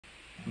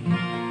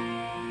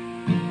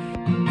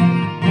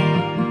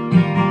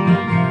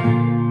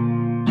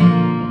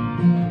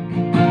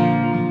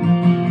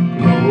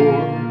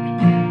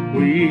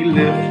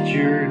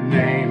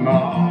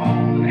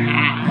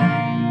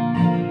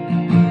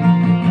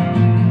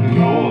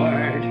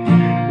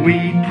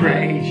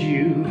praise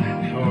you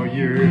for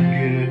your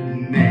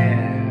goodness.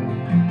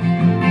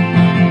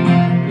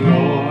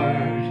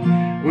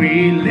 Lord,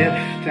 we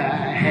lift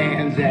our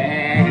hands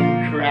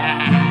and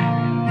cry.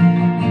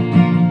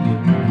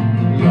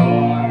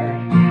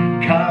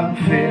 Lord, come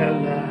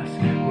fill us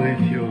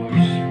with your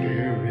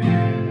spirit.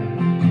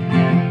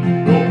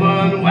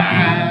 Open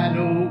wide,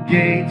 O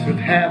gates of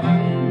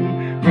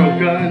heaven.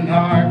 Broken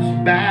hearts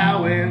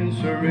bow in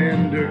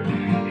surrender.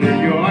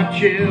 Hear your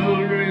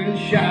children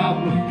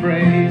shout with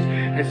praise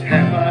as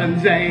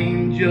heaven's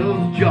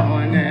angels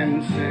join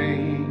and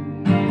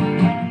sing.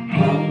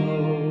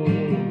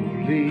 Holy,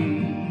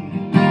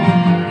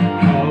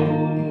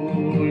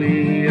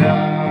 holy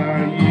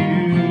are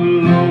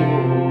you,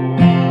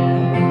 Lord.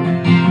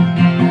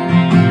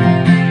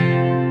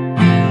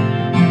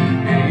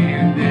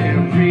 And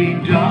every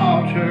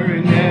daughter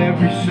and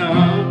every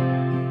son,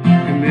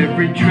 and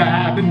every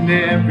tribe and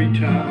every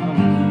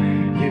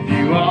tongue, give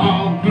you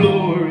all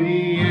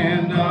glory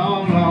and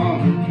all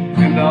honor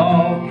and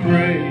all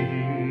praise.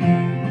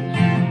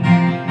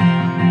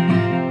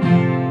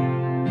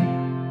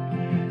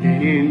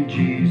 In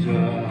Jesus'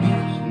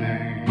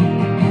 name,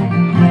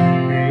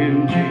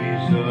 in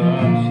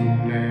Jesus'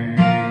 name.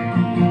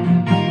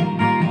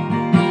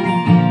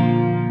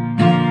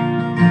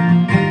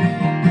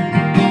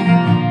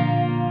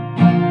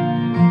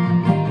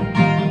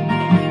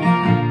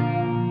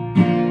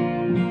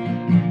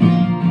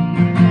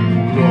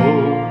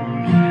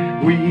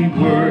 Lord, we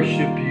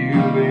worship you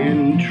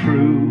in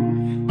truth.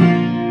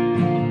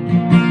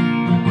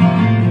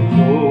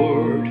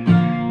 Lord,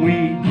 we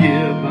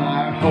give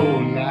our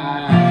whole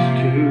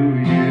lives to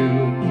you.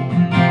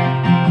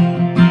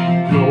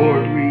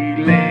 Lord, we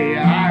lay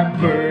our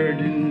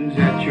burdens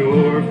at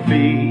your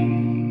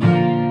feet.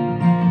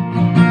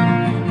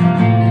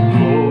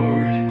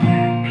 Lord,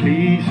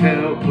 please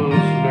help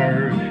us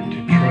learn to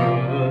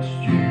trust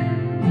you.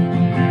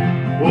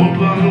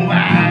 Open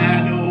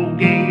wide, O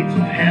gates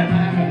of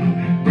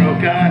heaven.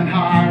 Broken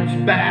hearts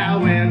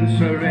bow in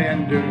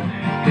surrender.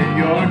 Hear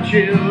your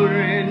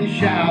children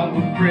shout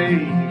with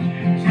praise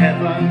as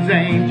heaven's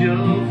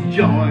angels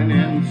join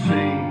and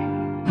sing.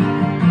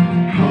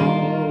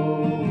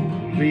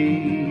 Holy,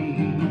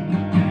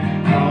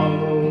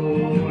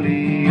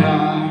 holy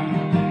are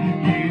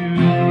you,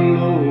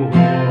 Lord.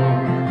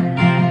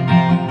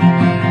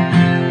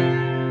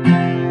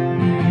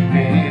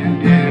 And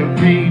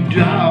every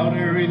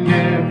daughter and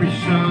every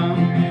son,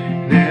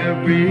 and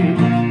every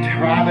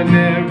tribe and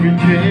every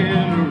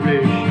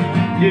generation,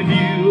 give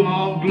you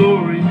all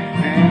glory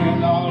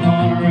and all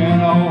honor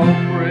and all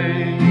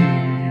praise.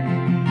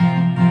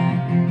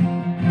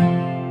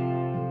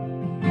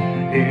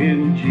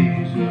 In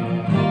Jesus'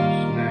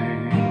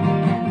 name,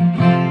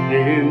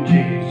 in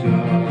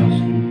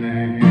Jesus'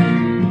 name.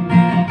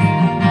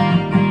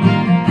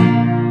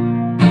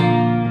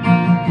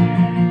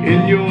 In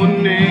your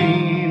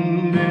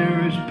name there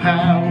is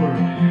power,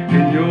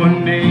 in your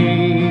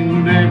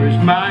name there is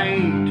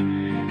might,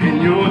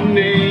 in your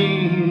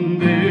name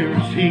there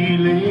is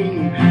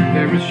healing,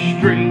 there is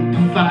strength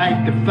to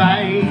fight the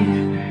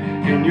fight.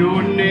 In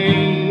your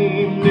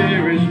name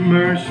there is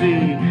mercy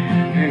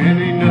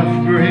and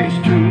enough grace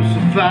to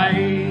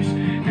suffice.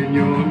 In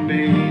your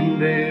name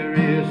there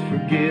is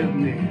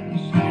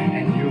forgiveness.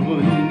 In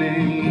your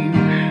name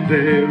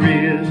there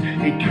is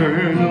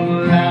eternal